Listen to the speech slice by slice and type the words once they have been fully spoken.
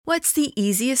What's the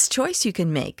easiest choice you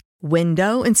can make?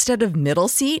 Window instead of middle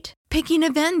seat? Picking a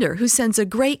vendor who sends a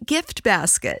great gift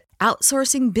basket?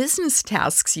 Outsourcing business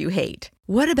tasks you hate?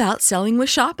 What about selling with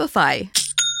Shopify?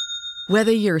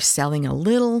 Whether you're selling a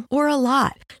little or a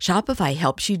lot, Shopify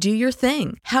helps you do your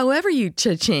thing, however you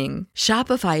cha-ching.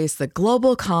 Shopify is the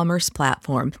global commerce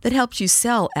platform that helps you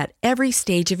sell at every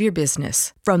stage of your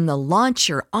business. From the launch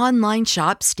your online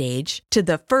shop stage to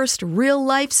the first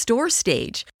real-life store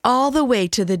stage, all the way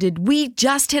to the did we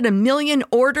just hit a million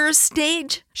orders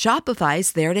stage.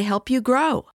 Shopify's there to help you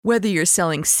grow. Whether you're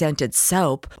selling scented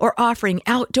soap or offering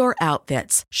outdoor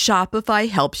outfits, Shopify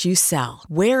helps you sell.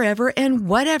 Wherever and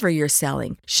whatever you're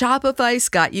selling, Shopify's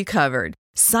got you covered.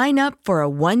 Sign up for a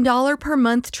 $1 per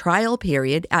month trial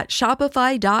period at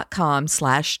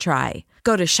shopify.com/try.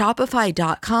 Go to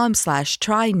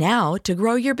shopify.com/try now to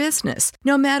grow your business,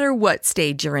 no matter what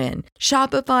stage you're in.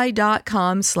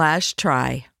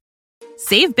 Shopify.com/try.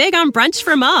 Save big on brunch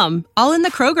for mom, all in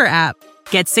the Kroger app.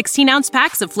 Get 16-ounce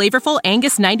packs of flavorful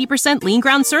Angus 90% lean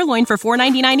ground sirloin for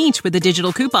 $4.99 each with a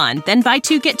digital coupon. Then buy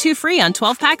 2, get 2 free on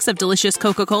 12 packs of delicious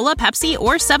Coca-Cola, Pepsi,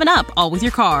 or 7-Up, all with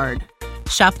your card.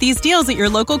 Shop these deals at your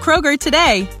local Kroger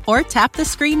today, or tap the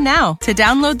screen now to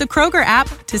download the Kroger app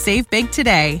to save big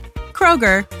today.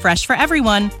 Kroger, fresh for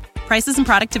everyone. Prices and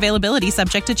product availability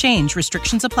subject to change.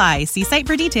 Restrictions apply. See site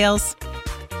for details.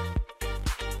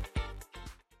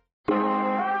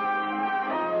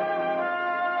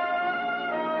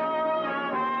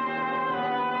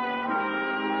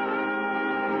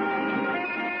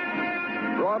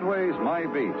 Broadway's My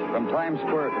Beat, from Times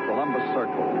Square to Columbus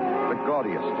Circle, the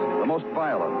gaudiest, the most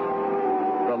violent,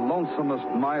 the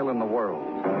lonesomest mile in the world.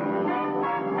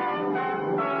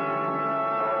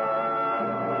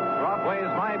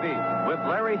 Broadway's My Beat, with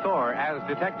Larry Thor as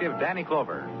Detective Danny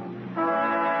Clover.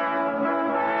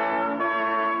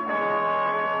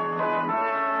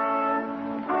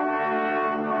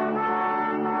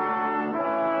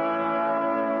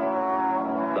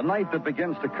 The night that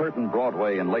begins to curtain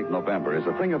Broadway in late November is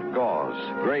a thing of gauze,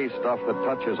 gray stuff that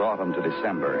touches autumn to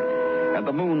December. And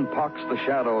the moon pocks the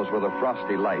shadows with a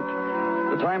frosty light.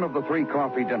 The time of the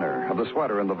 3-coffee dinner, of the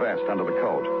sweater and the vest under the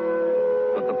coat.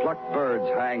 But the plucked birds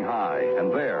hang high,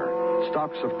 and there,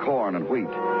 stalks of corn and wheat.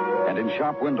 And in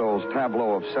shop windows,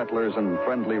 tableau of settlers and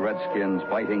friendly redskins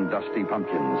biting dusty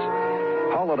pumpkins.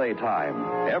 Holiday time.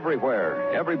 Everywhere,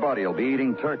 everybody will be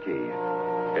eating turkey,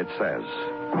 it says.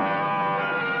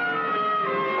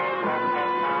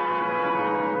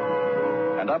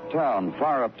 And uptown,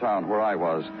 far uptown where I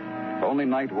was, only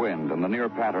night wind and the near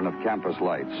pattern of campus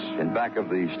lights in back of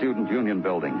the Student Union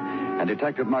building, and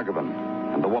Detective Muggavan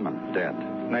and the woman dead.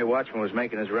 Night watchman was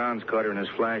making his rounds, caught her in his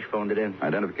flash, phoned it in.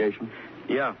 Identification?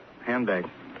 Yeah, handbag.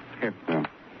 Here. Yeah.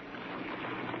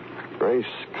 Grace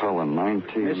Cullen,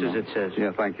 19... Mrs., it says.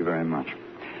 Yeah, thank you very much.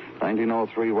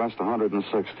 1903 West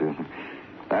 160th.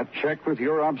 That check with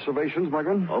your observations,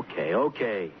 Muggavan?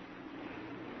 Okay.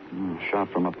 Shot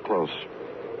from up close.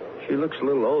 She looks a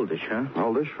little oldish, huh?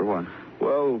 Oldish? For what?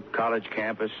 Well, college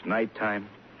campus, nighttime.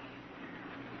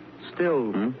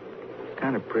 Still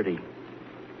kind of pretty.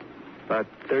 About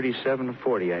 37 to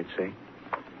 40, I'd say.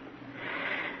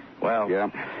 Well...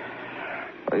 Yeah.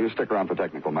 You stick around for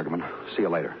technical, Muggavan. See you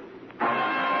later.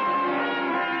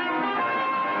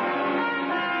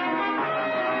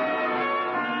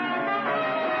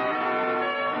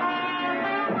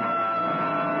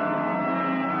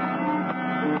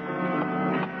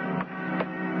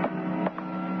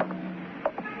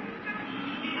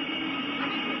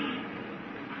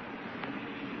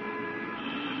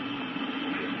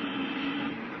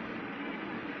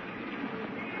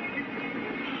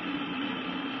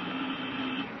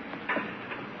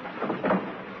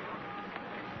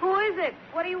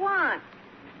 What do you want?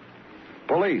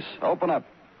 Police, open up.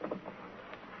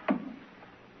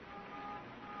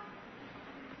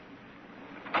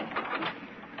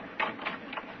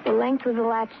 The length of the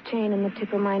latch chain and the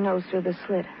tip of my nose through the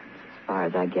slit. As far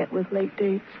as I get with late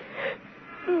dates.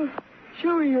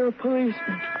 Show me you're a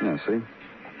policeman. Yeah, see?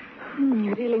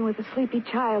 You're dealing with a sleepy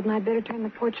child, and I'd better turn the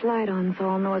porch light on so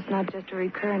I'll know it's not just a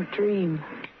recurrent dream.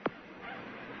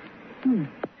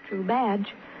 True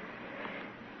badge.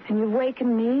 And you've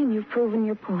wakened me, and you've proven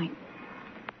your point.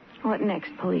 What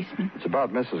next, policeman? It's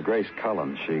about Mrs. Grace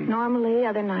Cullen. Normally,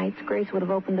 other nights, Grace would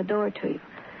have opened the door to you.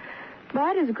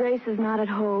 But as Grace is not at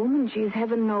home, and she's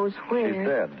heaven knows where... She's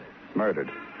dead.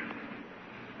 Murdered.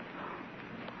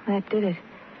 That did it.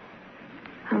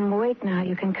 I'm awake now.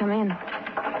 You can come in.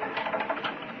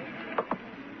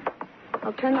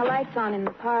 I'll turn the lights on in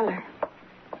the parlor.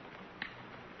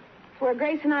 It's where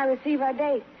Grace and I receive our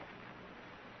dates.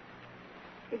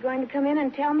 If going to come in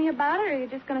and tell me about it, or are you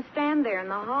just going to stand there in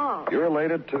the hall? You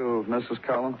related to Mrs.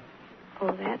 Cullen?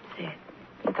 Oh, that's it.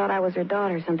 You thought I was her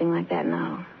daughter or something like that.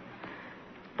 No.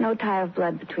 No tie of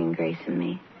blood between Grace and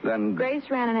me. Then... Grace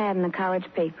ran an ad in the college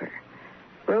paper.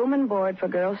 Room and board for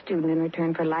girl student in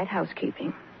return for light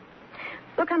housekeeping.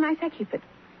 Look how nice I keep it.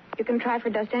 You can try for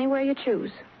dust anywhere you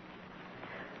choose.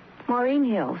 Maureen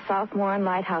Hill, sophomore in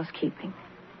light housekeeping.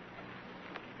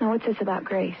 Now, what's this about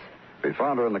Grace? We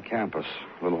found her on the campus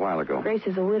a little while ago. Grace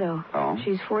is a widow. Oh?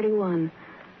 She's 41.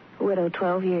 A widow,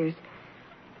 12 years.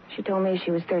 She told me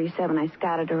she was 37. I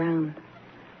scouted around.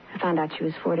 I found out she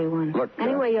was 41. Look,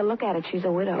 Any way you look at it, she's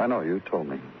a widow. I know, you told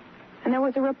me. And there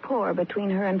was a rapport between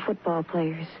her and football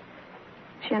players.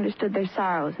 She understood their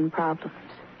sorrows and problems.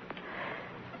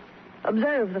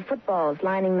 Observe the footballs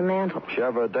lining the mantel. She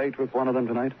have a date with one of them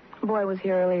tonight? A boy was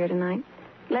here earlier tonight.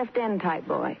 Left end type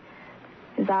boy.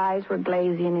 His eyes were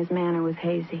glazy and his manner was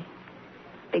hazy.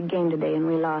 Big game today and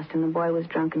we lost, and the boy was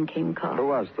drunk and came called. Who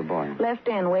was the boy? Left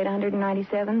end, weight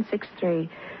 197, 6'3".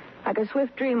 Like a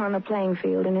swift dream on the playing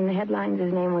field, and in the headlines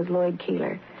his name was Lloyd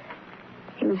Keeler.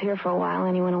 He was here for a while,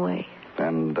 and he went away.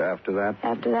 And after that?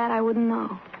 After that, I wouldn't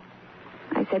know.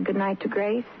 I said goodnight to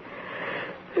Grace.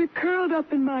 It curled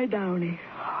up in my downy.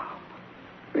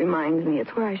 Reminds me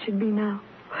it's where I should be now.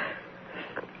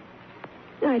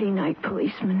 Nighty-night,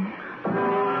 policeman.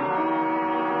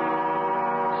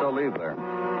 So leave there.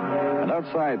 And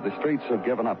outside, the streets have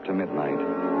given up to midnight.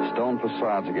 Stone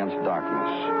facades against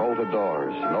darkness, bolted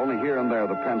doors, and only here and there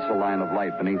the pencil line of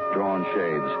light beneath drawn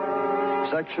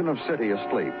shades. Section of city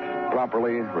asleep,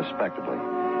 properly, respectably.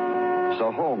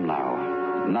 So home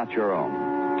now, not your own.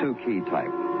 2-key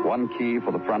type. One key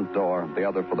for the front door, the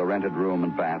other for the rented room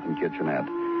and bath and kitchenette.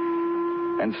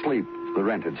 And sleep, the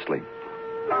rented sleep.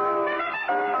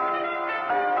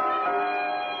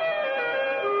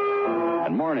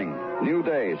 And morning, new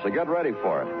day, so get ready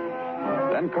for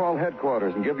it. Then call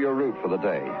headquarters and give your route for the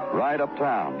day. Ride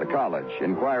uptown, the college,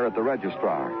 inquire at the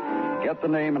registrar. Get the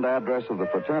name and address of the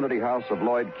fraternity house of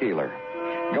Lloyd Keeler.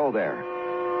 Go there.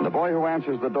 The boy who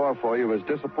answers the door for you is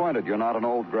disappointed you're not an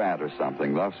old grad or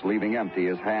something, thus leaving empty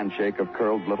his handshake of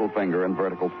curled little finger and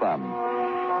vertical thumb.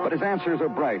 But his answers are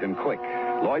bright and quick.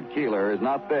 Lloyd Keeler is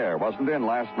not there, wasn't in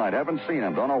last night, haven't seen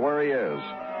him, don't know where he is.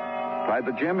 Tried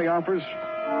the gym he offers?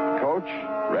 Coach?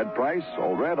 Red Price?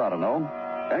 Old Red, I don't know.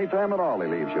 Anytime at all he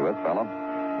leaves you with, fella.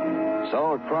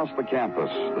 So across the campus,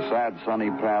 the sad sunny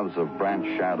paths of branch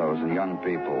shadows and young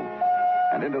people,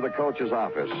 and into the coach's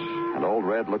office, and Old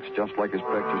Red looks just like his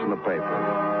pictures in the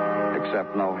paper,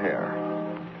 except no hair.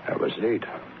 Have a seat.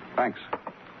 Thanks.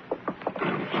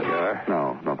 Cigar?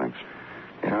 No, thanks.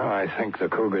 You know, I think the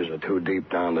Cougars are too deep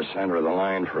down the center of the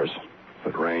line for us.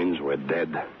 If it rains, we're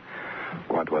dead.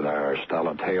 What with our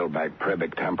stellar tailback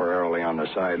Prebick temporarily on the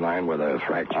sideline with a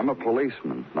fracture. I'm a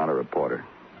policeman, not a reporter.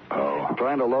 Oh. I'm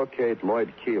trying to locate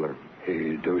Lloyd Keeler.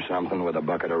 He do something with a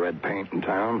bucket of red paint in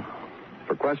town?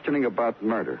 For questioning about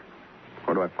murder.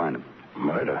 Where do I find him?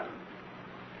 Murder?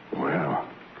 Well,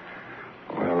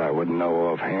 I wouldn't know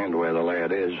offhand where the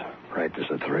lad is. Practice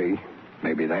at 3.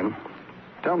 Maybe then.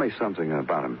 Tell me something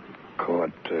about him.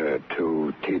 Caught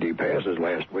 2 TD passes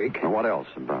last week. And what else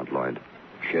about Lloyd?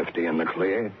 Shifty in the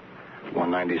clear.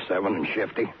 197 and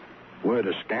shifty. We're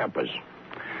the Scampers.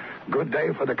 Good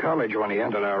day for the college when he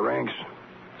entered our ranks.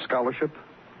 Scholarship?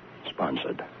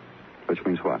 Sponsored. Which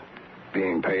means what?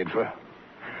 Being paid for.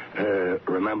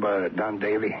 Remember Don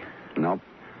Davy? Nope.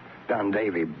 Don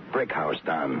Davy, Brick House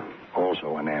Don.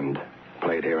 Also an end.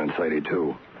 Played here in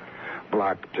 32.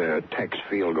 Blocked Tech's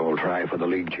field goal try for the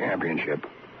league championship.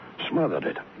 Smothered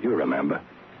it. You remember.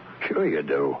 Sure you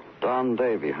do. Don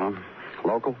Davy, huh?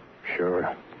 Local?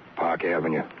 Sure. Park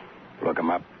Avenue. Look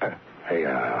him up. Hey,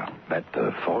 that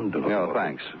phone... No,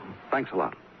 thanks. Thanks a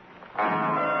lot.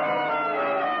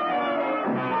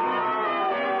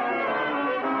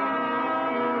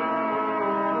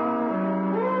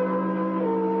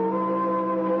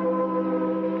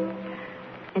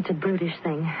 It's a brutish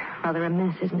thing. Rather a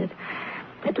mess, isn't it?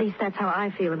 At least that's how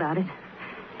I feel about it.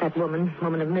 That woman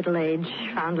of middle age,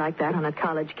 found like that on a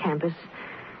college campus.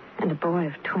 And a boy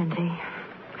of 20.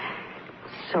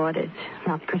 Sordid,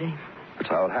 not pretty. That's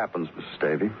how it happens, Mrs.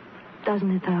 Davy. Doesn't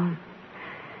it, though?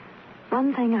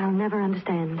 One thing I'll never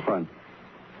understand. What?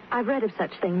 I've read of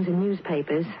such things in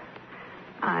newspapers.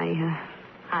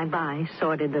 I buy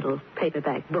sordid little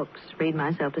paperback books, read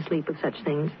myself to sleep with such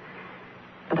things.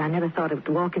 But I never thought it would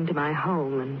walk into my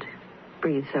home and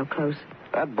breathe so close.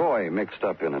 That boy mixed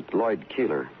up in it, Lloyd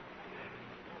Keeler.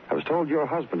 I was told your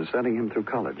husband is sending him through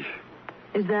college.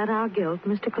 Is that our guilt,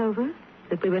 Mr. Clover?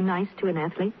 That we were nice to an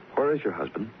athlete? Where is your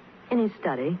husband? In his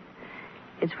study.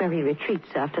 It's where he retreats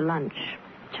after lunch.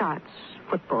 Charts,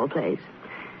 football plays.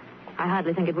 I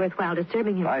hardly think it worthwhile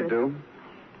disturbing him. I do.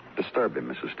 Disturb him,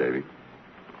 Mrs. Davy.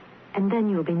 And then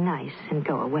you'll be nice and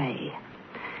go away.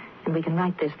 And we can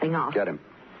write this thing off. Get him.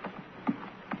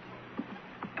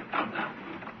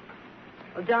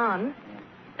 Well, Don.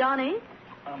 Donnie?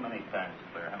 How many times,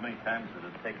 Claire? How many times did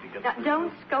it take to get Now, through don't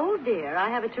this? scold, dear. I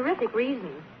have a terrific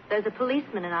reason. There's a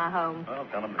policeman in our home. Well,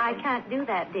 tell him. I can't do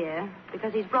that, dear,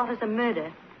 because he's brought us a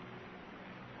murder.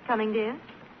 Coming, dear?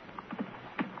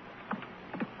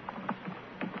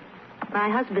 My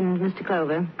husband, Mr.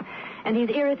 Clover. And he's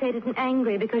irritated and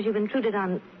angry because you've intruded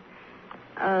on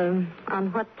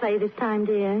what play this time,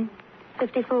 dear?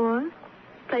 54?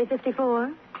 Play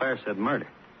 54? Claire said murder.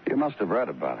 You must have read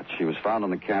about it. She was found on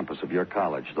the campus of your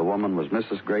college. The woman was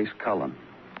Mrs. Grace Cullen.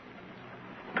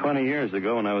 20 years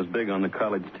ago, when I was big on the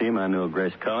college team, I knew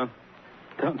Grace Cullen.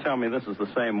 Don't tell me this is the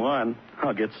same one.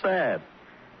 I'll get sad.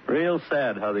 Real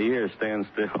sad how the years stand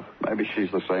still. Maybe she's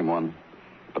the same one.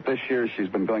 But this year she's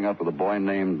been going out with a boy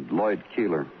named Lloyd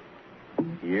Keeler.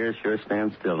 Years sure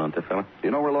stand still, don't they, fella? Do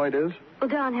you know where Lloyd is? Well,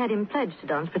 Don had him pledged to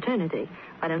Don's fraternity.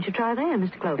 Why don't you try there,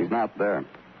 Mr. Clover? He's not there. Do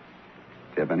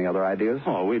you have any other ideas?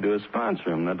 All we do is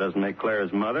sponsor him. That doesn't make Claire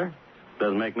his mother.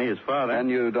 Doesn't make me his father. And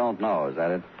you don't know, is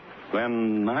that it?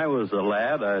 When I was a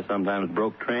lad, I sometimes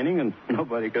broke training, and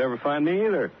nobody could ever find me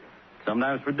either.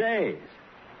 Sometimes for days.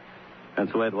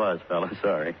 That's the way it was, fella.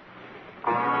 Sorry.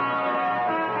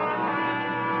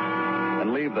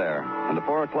 And leave there. And the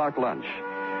 4 o'clock lunch.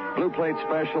 Blue plate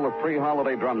special of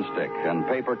pre-holiday drumstick and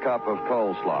paper cup of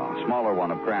coleslaw, smaller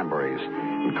one of cranberries,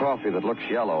 and coffee that looks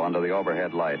yellow under the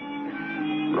overhead light.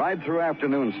 Ride through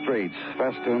afternoon streets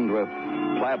festooned with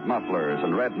plaid mufflers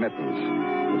and red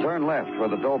mittens. Turn left where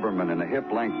the Doberman in a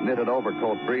hip-length knitted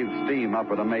overcoat breathes steam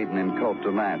up at a maiden in coat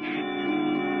to match.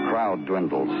 Crowd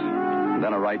dwindles.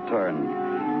 Then a right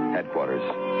turn. Headquarters.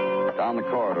 Down the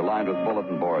corridor lined with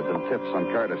bulletin boards and tips on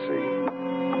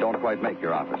courtesy. Don't quite make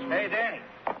your office. Hey, Danny.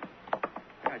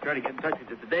 I tried to get in touch with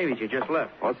you at the Davies. You just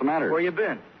left. What's the matter? Where you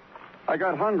been? I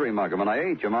got hungry, Muggham, and I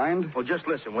ate. You mind? Well, just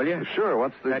listen, will you? Sure.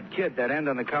 What's the... That kid, that end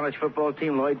on the college football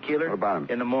team, Lloyd Keeler. What about him?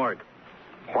 In the morgue.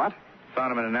 What?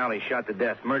 Found him in an alley, shot to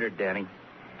death, murdered, Danny.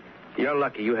 You're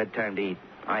lucky you had time to eat.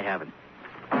 I haven't.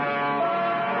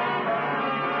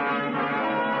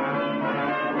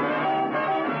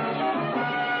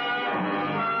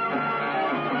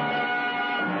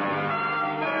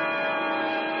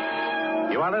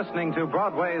 You are listening to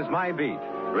Broadway's My Beat,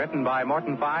 written by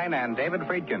Morton Fine and David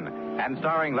Friedkin, and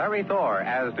starring Larry Thor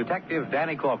as Detective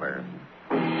Danny Clover.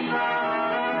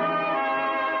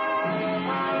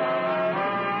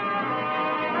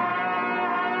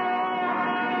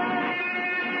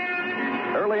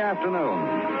 Early afternoon,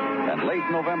 and late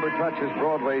November touches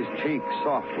Broadway's cheek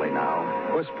softly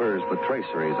now, whispers the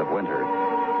traceries of winter,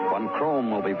 when chrome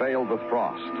will be veiled with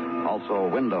frost, also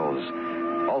windows,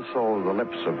 also the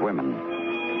lips of women.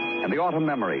 And the autumn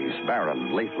memories,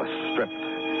 barren, leafless, stripped.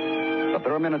 But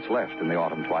there are minutes left in the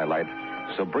autumn twilight,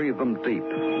 so breathe them deep,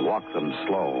 walk them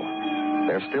slow.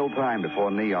 There's still time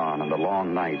before neon and the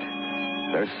long night.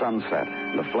 There's sunset,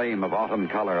 the flame of autumn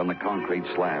color on the concrete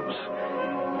slabs.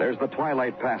 There's the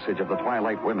twilight passage of the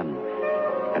twilight women.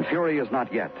 And fury is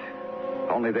not yet.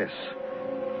 Only this,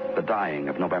 the dying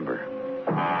of November.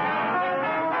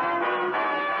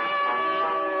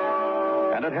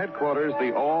 And at headquarters,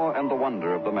 the awe and the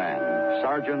wonder of the man,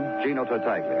 Sergeant Gino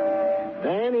Tartaglia.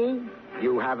 Danny,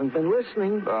 you haven't been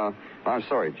listening. I'm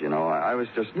sorry, Gino. I was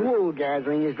just... Wool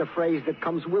gathering is the phrase that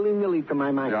comes willy-nilly to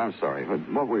my mind. Yeah, I'm sorry.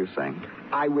 What were you saying?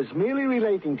 I was merely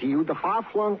relating to you the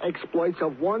far-flung exploits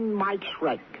of one Mike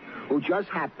Schreck, who just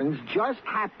happens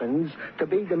to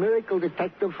be the miracle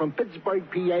detective from Pittsburgh,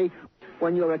 PA,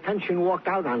 when your attention walked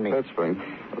out on me. Pittsburgh?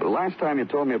 The last time you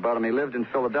told me about him, he lived in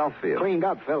Philadelphia. Cleaned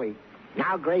up, Philly.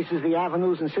 Now graces the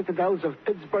avenues and citadels of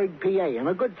Pittsburgh, PA, and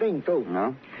a good thing, too.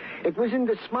 No? It was in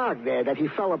the smog there that he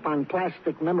fell upon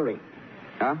plastic memory.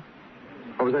 Huh?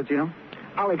 What was that, Gino?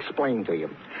 I'll explain to you.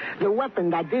 The weapon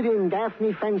that did in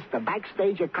Daphne Fenster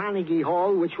backstage at Carnegie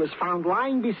Hall, which was found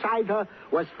lying beside her,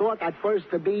 was thought at first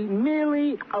to be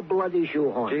merely a bloody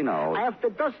shoehorn. Gino. After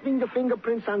dusting the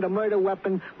fingerprints on the murder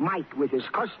weapon, Mike, with his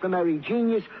customary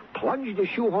genius, plunged the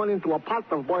shoehorn into a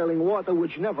pot of boiling water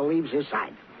which never leaves his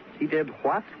side. He did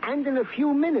what? And in a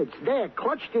few minutes, there,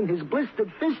 clutched in his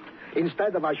blistered fist,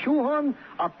 instead of a shoehorn,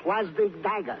 a plastic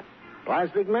dagger.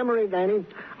 Plastic memory, Danny.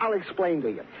 I'll explain to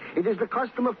you. It is the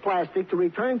custom of plastic to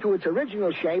return to its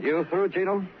original shape. You through,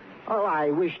 Gino? Oh, I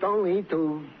wished only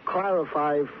to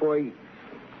clarify for you.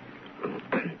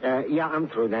 Yeah, I'm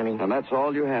through, Danny. And that's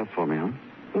all you have for me,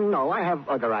 huh? No, I have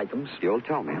other items. You'll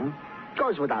tell me, huh?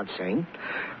 Goes without saying.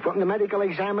 From the medical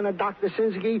examiner, Dr.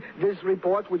 Sinski, this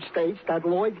report which states that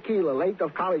Lloyd Keeler, late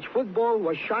of college football,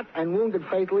 was shot and wounded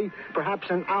fatally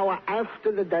perhaps an hour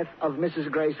after the death of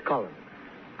Mrs. Grace Cullen.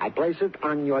 I place it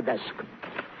on your desk.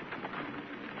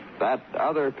 That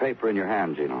other paper in your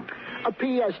hand, Gino. A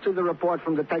P.S. to the report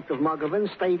from Detective Muggervan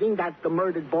stating that the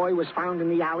murdered boy was found in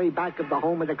the alley back of the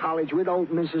home of the college widow,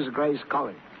 Mrs. Grace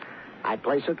Cullen. I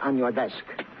place it on your desk.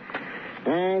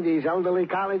 And these elderly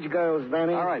college girls,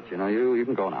 Danny. All right, Gino, you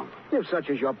can go now. If such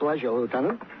is your pleasure,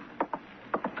 Lieutenant.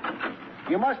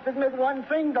 You must admit one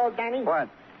thing, though, Danny. What?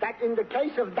 That in the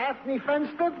case of Daphne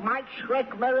Fenster, Mike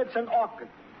Schreck merits an orchid.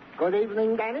 Good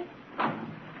evening, Danny.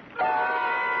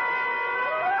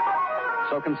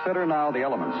 So consider now the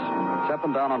elements. Set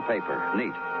them down on paper.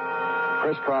 Neat.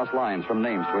 Crisscross lines from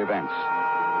names to events.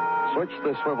 Switch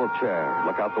the swivel chair.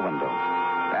 Look out the window.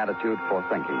 Attitude for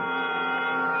thinking.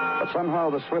 But somehow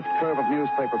the swift curve of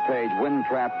newspaper page,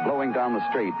 wind-trapped, blowing down the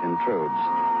street, intrudes.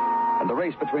 And the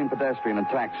race between pedestrian and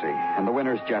taxi, and the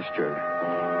winner's gesture,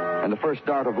 and the first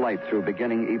dart of light through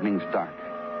beginning evening's dark.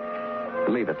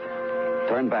 Leave it.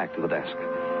 Turn back to the desk.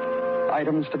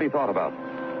 Items to be thought about.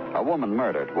 A woman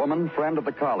murdered. Woman, friend of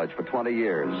the college for 20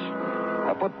 years.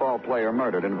 A football player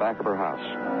murdered in the back of her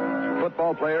house.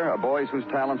 Football player, a boy whose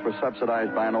talents were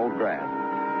subsidized by an old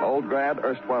grad. Old grad,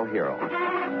 erstwhile hero.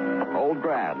 Old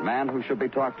grad, man who should be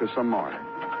talked to some more.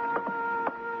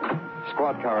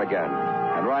 Squad car again,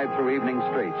 and ride through evening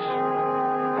streets.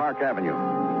 Park Avenue.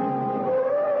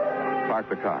 Park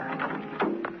the car.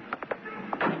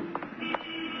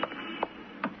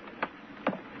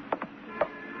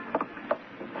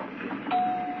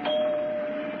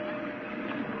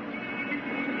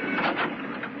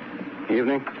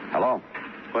 Evening. Hello.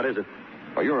 What is it?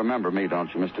 Well, you remember me,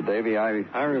 don't you, Mr. Davy?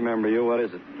 I remember you. What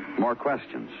is it? More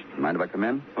questions. Mind if I come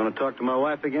in? Want to talk to my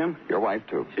wife again? Your wife,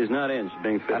 too. She's not in. She's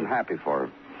being fitted. I'm happy for her.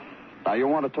 Now, you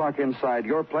want to talk inside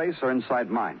your place or inside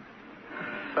mine?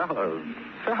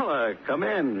 Fella, come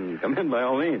in. Come in by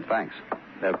all means. Thanks.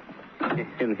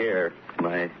 In here,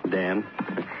 my Dan.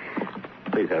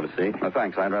 Please have a seat.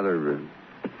 Thanks. I'd rather...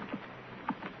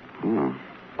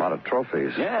 A lot of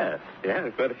trophies. Yes,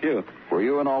 quite a few. Were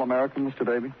you an All-American, Mr.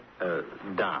 Davy?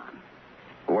 Don.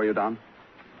 Were you, Don?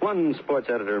 One sports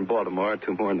editor in Baltimore,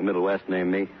 two more in the Middle West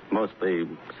named me. Mostly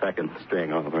second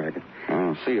string All-American.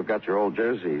 Oh, see, you've got your old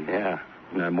jersey. Yeah,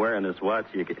 and I'm wearing this watch.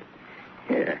 You can...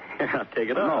 Here, I'll take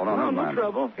it off. No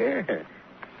trouble. Here.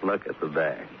 Look at the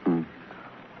bag.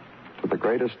 The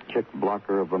greatest kick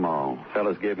blocker of them all.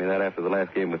 Fellas gave me that after the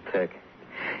last game with Tech.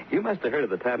 You must have heard at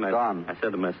the time Don. I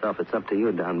said to myself, it's up to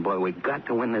you, Don, boy. We got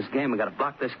to win this game. We got to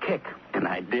block this kick. And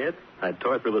I did. I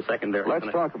tore through the secondary. Let's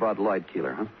talk about Lloyd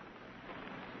Keeler, huh?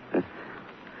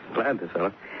 Glad to,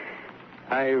 fella.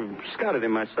 I scouted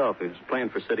him myself. He was playing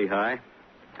for City High.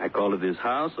 I called at his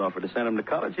house, offered to send him to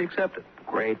college. He accepted.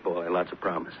 Great boy, lots of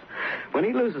promise. When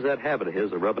he loses that habit of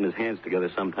his of rubbing his hands together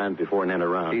sometimes before and then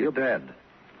around... He's dead.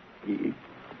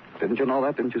 Didn't you know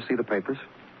that? Didn't you see the papers?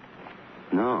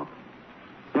 No,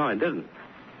 I didn't.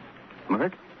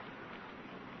 Murdered?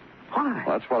 Why?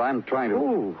 Well, that's what I'm trying to...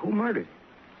 Who murdered?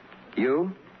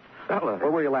 You? Fella. Where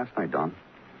were you last night, Don?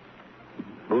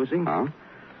 Boozing? Huh?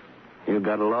 You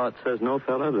got a law that says no,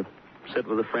 fella, to sit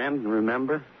with a friend and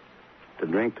remember to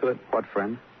drink to it. What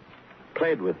friend?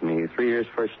 Played with me 3 years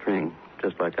first string,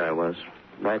 just like I was.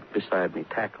 Right beside me,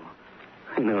 tackle.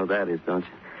 You know who that is, don't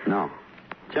you? No.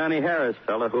 Johnny Harris,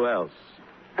 fella. Who else?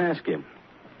 Ask him.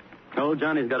 Oh,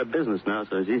 Johnny's got a business now,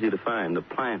 so it's easy to find. The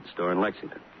plant store in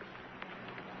Lexington.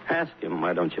 Ask him,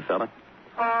 why don't you, fella?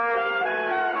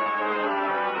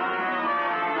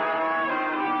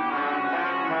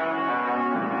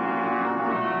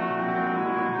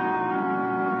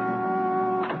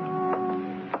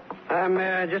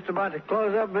 I'm just about to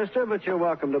close up, mister, but you're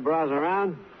welcome to browse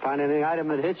around. Find any item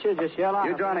that hits you, just yell out.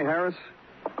 You Johnny Harris?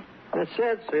 That's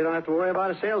it, so you don't have to worry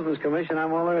about a salesman's commission.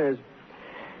 I'm all there is.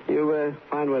 You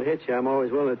find what hits you. I'm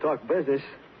always willing to talk business.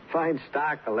 Fine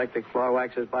stock, electric floor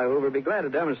waxers by Hoover. Be glad to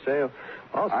demonstrate.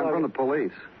 Also, I'm from the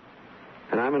police.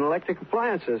 And I'm in electric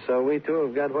appliances, so we two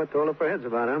have got what to hold up our heads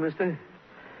about, huh, mister?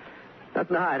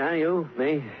 Nothing to hide, huh? You,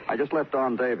 me? I just left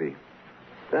Don Davy.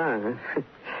 Don, huh?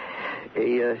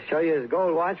 He show you his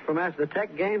gold watch from after the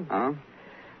Tech game? Huh?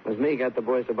 It was me got the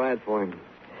boys to buy it for him.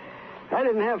 I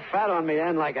didn't have fat on me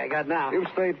then like I got now. You've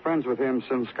stayed friends with him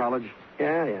since college?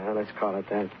 Yeah, let's call it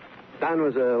that. Don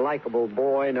was a likable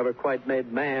boy, never quite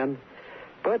made man.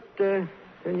 But then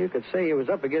you could say he was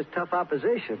up against tough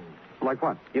opposition. Like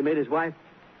what? You meet his wife?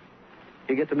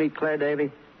 You get to meet Claire Davy?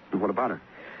 And what about her?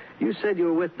 You said you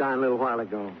were with Don a little while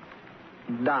ago.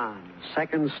 Don,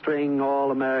 second string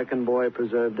All-American boy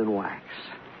preserved in wax.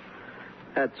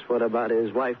 That's what about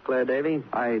his wife, Claire Davy?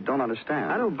 I don't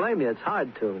understand. I don't blame you. It's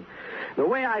hard to. The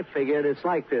way I figured, it's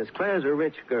like this. Claire's a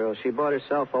rich girl. She bought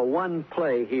herself a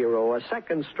one-play hero, a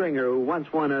second stringer who once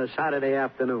won a Saturday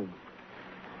afternoon.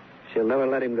 She'll never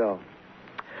let him go.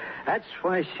 That's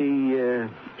why she,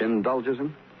 indulges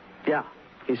him? Yeah,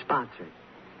 he's sponsored.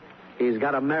 He's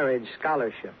got a marriage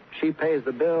scholarship. She pays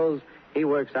the bills. He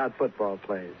works out football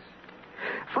plays.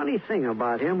 Funny thing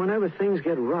about him, whenever things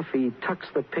get rough, he tucks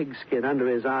the pigskin under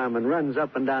his arm and runs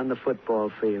up and down the football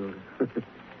field.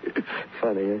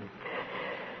 Funny, eh?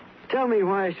 Tell me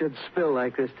why I should spill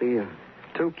like this to you.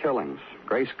 2 killings.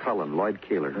 Grace Cullen, Lloyd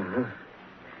Keeler. Uh-huh.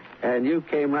 And you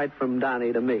came right from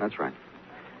Donnie to me. That's right.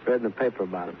 Read in the paper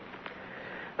about him.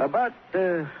 About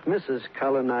Mrs.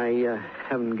 Cullen, I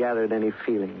haven't gathered any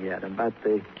feeling yet. About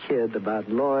the kid, about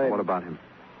Lloyd. What about him?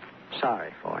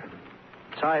 Sorry for him.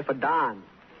 Sorry for Don.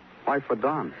 Why for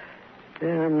Don?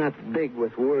 Yeah, I'm not big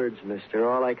with words, mister.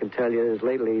 All I can tell you is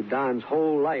lately Don's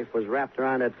whole life was wrapped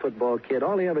around that football kid.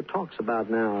 All he ever talks about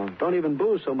now. Don't even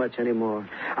boo so much anymore.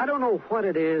 I don't know what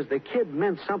it is. The kid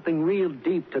meant something real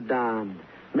deep to Don.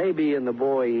 Maybe in the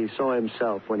boy he saw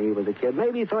himself when he was a kid.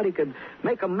 Maybe he thought he could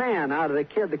make a man out of the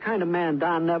kid, the kind of man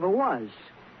Don never was.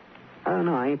 I don't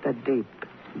know. I ain't that deep.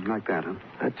 Like that, huh?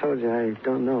 I told you I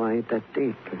don't know. I ain't that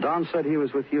deep. Don said he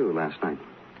was with you last night.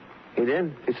 He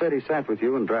did? He said he sat with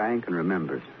you and drank and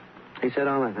remembered. He said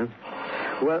all that, huh?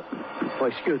 Well,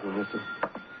 excuse me, mister.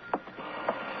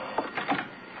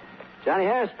 Johnny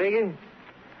Harris speaking.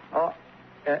 Oh,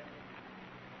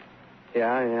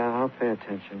 yeah, I'll pay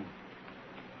attention.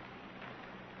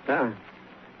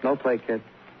 No play, kid.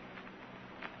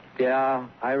 Yeah,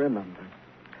 I remember.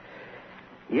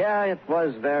 Yeah, it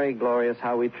was very glorious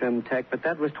how we trimmed Tech, but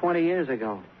that was 20 years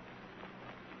ago.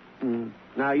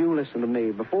 Now, you listen to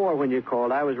me. Before, when you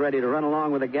called, I was ready to run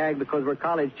along with a gag because we're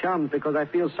college chums, because I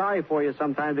feel sorry for you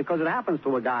sometimes, because it happens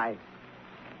to a guy.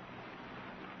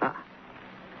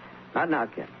 Not now,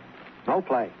 kid. No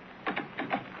play.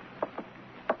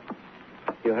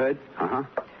 You heard? Uh-huh.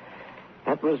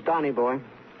 That was Donnie, boy.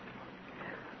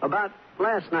 About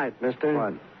last night, mister.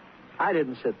 What? I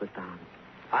didn't sit with Don.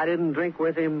 I didn't drink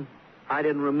with him. I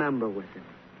didn't remember with him.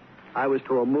 I was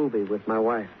to a movie with my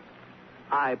wife.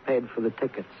 I paid for the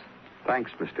tickets.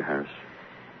 Thanks, Mr. Harris.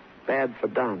 Bad for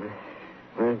Don.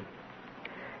 Well,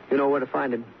 you know where to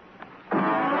find him.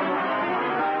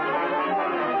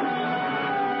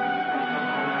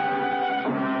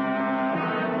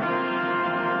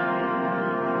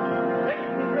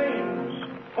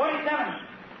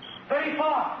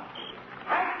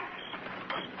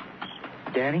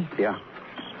 Danny? Yeah.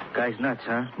 Guy's nuts,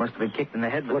 huh? Must have been kicked in the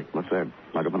head. Look there.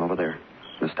 Muggavan over there.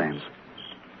 In the stands.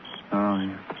 Oh,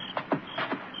 yeah.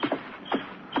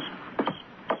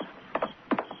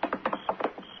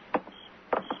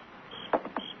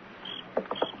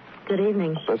 Good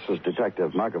evening. This is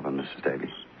Detective Muggavan, Mrs.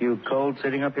 Davy. You cold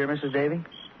sitting up here, Mrs. Davy?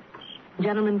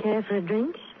 Gentlemen care for a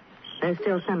drink? There's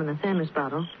still some in the thermos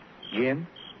bottle. Gin?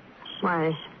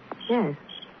 Why, yes.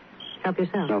 Help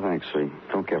yourself. No, thanks. We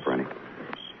don't care for any.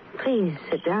 Please,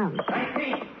 sit down.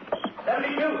 19,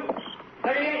 72,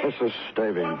 38, Mrs.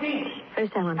 Davy. 14.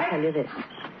 First, I want to tell you this.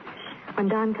 When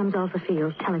Don comes off the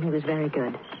field, tell him he was very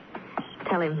good.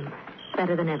 Tell him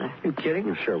better than ever. You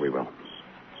kidding? Sure we will.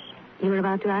 You were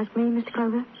about to ask me, Mr.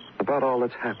 Clover? About all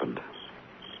that's happened.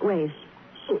 Wave.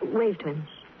 Wave to him.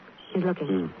 He's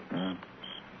looking.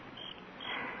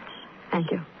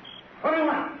 Thank you.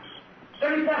 21,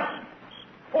 37,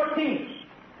 14,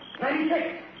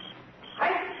 96.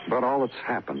 About all that's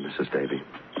happened, Mrs. Davy.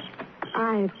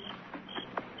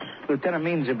 Lieutenant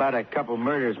means about a couple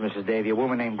murders, Mrs. Davy. A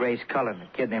woman named Grace Cullen,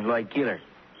 a kid named Lloyd Keeler.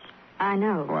 I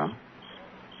know. Well?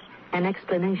 An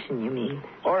explanation, you mean?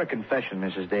 Or a confession,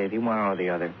 Mrs. Davy. One or the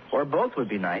other. Or both would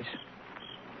be nice.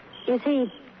 You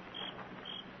see,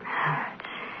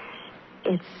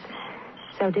 it's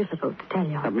so difficult to tell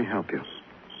you. Let me help you.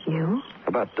 You?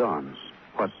 About Don.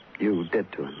 What you did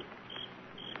to him.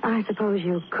 I suppose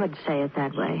you could say it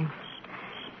that way.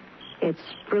 It's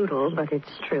brutal, but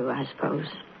it's true, I suppose.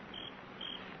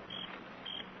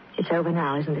 It's over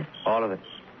now, isn't it? All of it.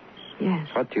 Yes.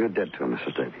 What you did to him,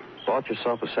 Mrs. Davy. Bought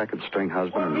yourself a second-string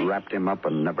husband and wrapped him up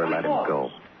and never let him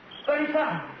go.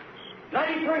 37,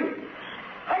 93.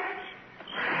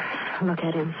 Look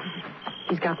at him.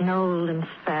 He's gotten old and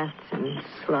fat and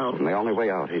slow. And the only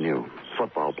way out, he knew.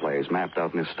 Football plays mapped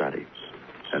out in his study.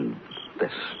 And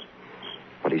this.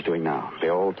 What he's doing now. The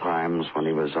old times when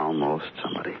he was almost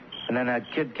somebody. And then that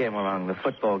kid came along, the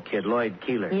football kid, Lloyd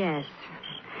Keeler. Yes.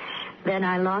 Then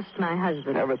I lost my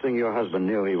husband. Everything your husband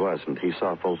knew he wasn't, he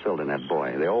saw fulfilled in that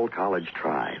boy. The old college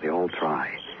try, the old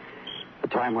try. The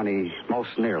time when he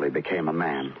most nearly became a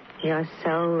man. You're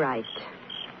so right.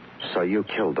 So you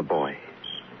killed the boy.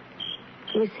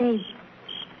 You see,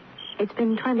 it's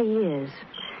been 20 years,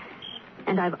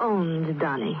 and I've owned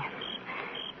Donnie.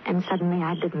 And suddenly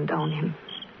I didn't own him.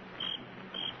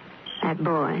 That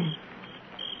boy.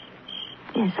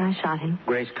 Yes, I shot him.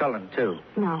 Grace Cullen, too.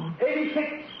 No.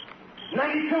 86,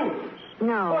 92,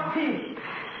 No. 14,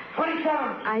 27.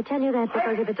 I tell you that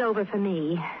because if it's over for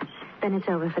me, then it's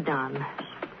over for Don.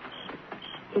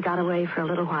 He got away for a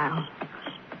little while.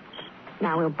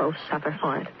 Now we'll both suffer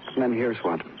for it. And then here's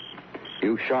what.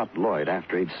 You shot Lloyd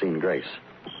after he'd seen Grace.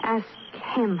 Ask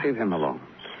him. Leave him alone.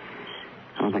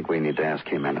 I don't think we need to ask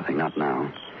him anything, not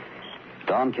now.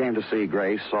 Dawn came to see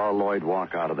Grace, saw Lloyd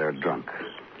walk out of there drunk.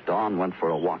 Dawn went for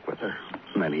a walk with her,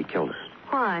 and then he killed her.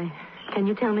 Why? Can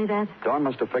you tell me that? Dawn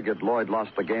must have figured Lloyd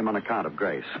lost the game on account of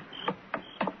Grace.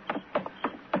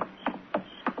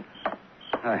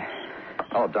 Hi.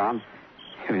 Oh, Dawn.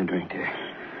 Give me a drink, dear.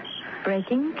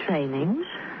 Breaking training?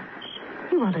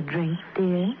 You want a drink,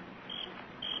 dear?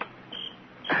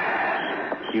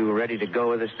 You ready to go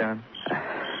with us, Don? I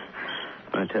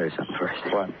want to tell you something first.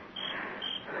 What?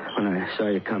 When I saw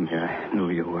you come here, I knew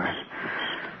who you were.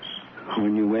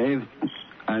 When you waved,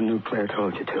 I knew Claire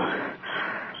told you to.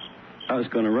 I was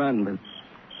going to run, but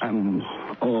I'm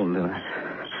old and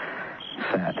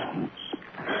fat.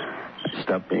 I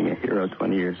stopped being a hero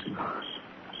 20 years ago.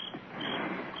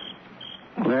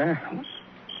 Claire?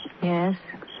 Yes?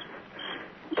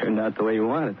 Turned out the way you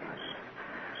wanted.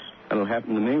 What'll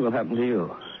happen to me will happen to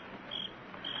you.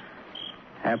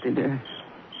 Happy, dear?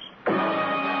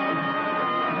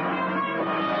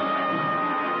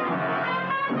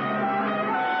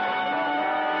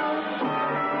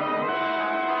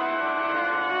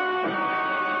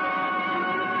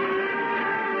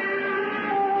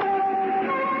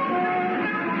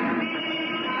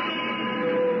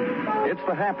 It's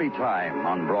the happy time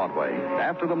on Broadway,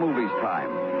 after the movie's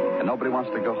time, and nobody wants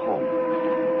to go home.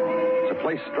 It's a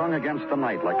place strung against the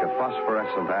night like a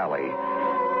phosphorescent alley,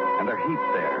 and they're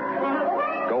heaped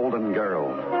there. Golden girl,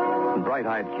 and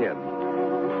bright-eyed kid,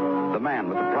 the man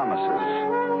with the promises,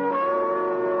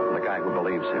 and the guy who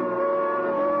believes him.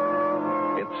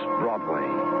 It's Broadway,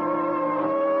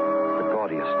 the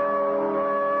gaudiest,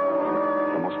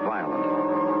 the most violent,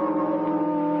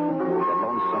 the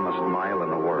lonesomest mile in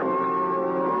the world.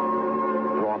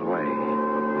 Broadway,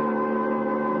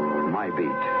 my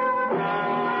beat.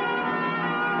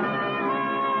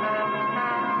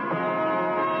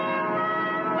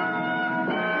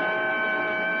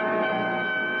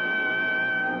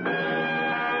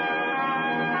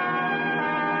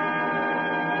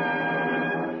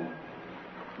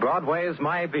 Broadway's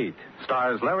My Beat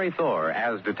stars Larry Thor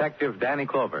as Detective Danny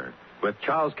Clover, with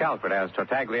Charles Calvert as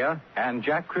Tartaglia and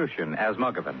Jack Crucian as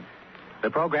Muggavan. The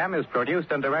program is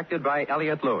produced and directed by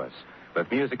Elliott Lewis,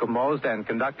 with music composed and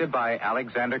conducted by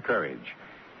Alexander Courage.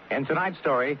 In tonight's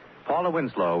story, Paula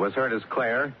Winslow was heard as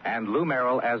Claire and Lou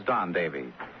Merrill as Don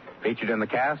Davy. Featured in the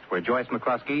cast were Joyce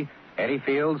McCluskey, Eddie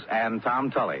Fields, and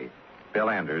Tom Tully. Bill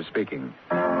Anders speaking.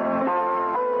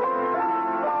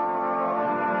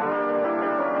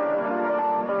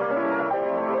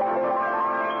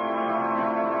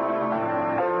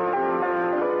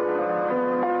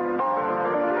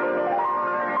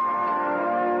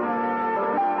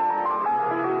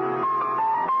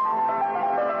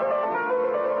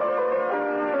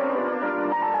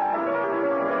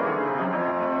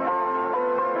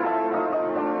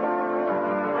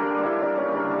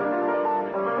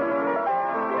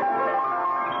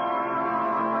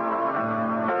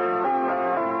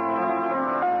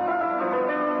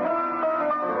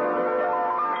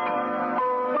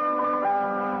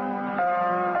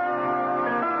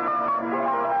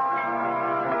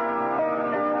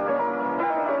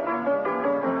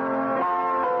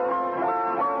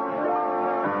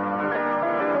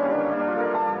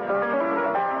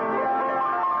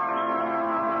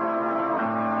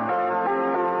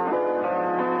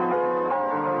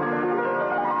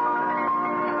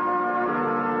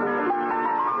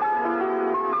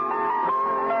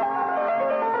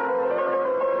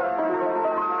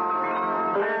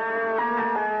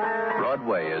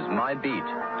 Broadway is My Beat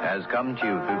has come to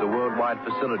you through the worldwide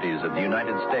facilities of the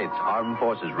United States Armed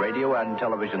Forces Radio and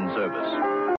Television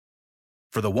Service.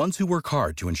 For the ones who work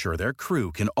hard to ensure their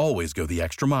crew can always go the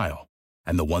extra mile,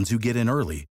 and the ones who get in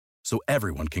early so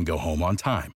everyone can go home on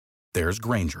time, there's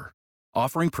Grainger,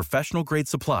 offering professional-grade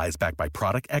supplies backed by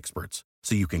product experts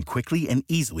so you can quickly and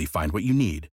easily find what you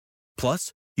need.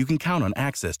 Plus, you can count on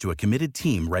access to a committed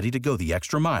team ready to go the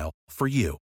extra mile for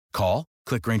you. Call,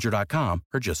 click Grainger.com,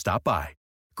 or just stop by.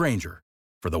 Grainger,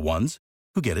 for the ones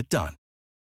who get it done.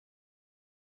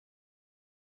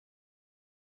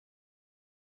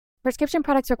 Prescription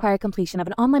products require completion of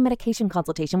an online medication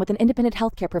consultation with an independent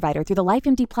healthcare provider through the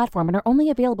LifeMD platform and are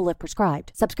only available if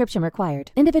prescribed. Subscription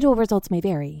required. Individual results may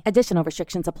vary. Additional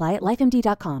restrictions apply at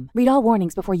lifemd.com. Read all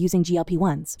warnings before using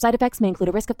GLP-1s. Side effects may include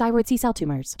a risk of thyroid C-cell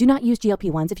tumors. Do not use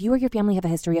GLP-1s if you or your family have a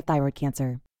history of thyroid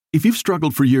cancer. If you've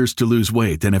struggled for years to lose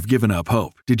weight and have given up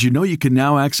hope, did you know you can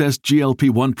now access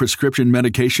GLP-1 prescription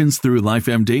medications through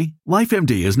LifeMD?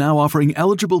 LifeMD is now offering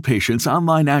eligible patients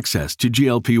online access to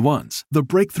GLP-1s, the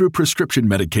breakthrough prescription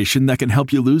medication that can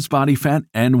help you lose body fat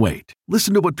and weight.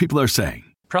 Listen to what people are saying.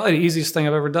 Probably the easiest thing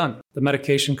I've ever done. The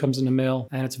medication comes in the mail,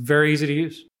 and it's very easy to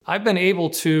use. I've been able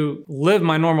to live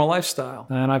my normal lifestyle,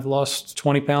 and I've lost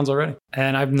 20 pounds already,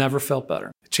 and I've never felt better.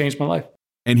 It changed my life.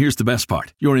 And here's the best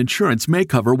part. Your insurance may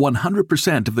cover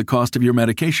 100% of the cost of your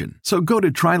medication. So go to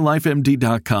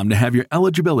TryLifeMD.com to have your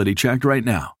eligibility checked right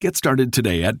now. Get started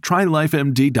today at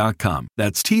TryLifeMD.com.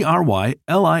 That's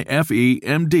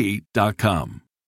TryLifeMD.com.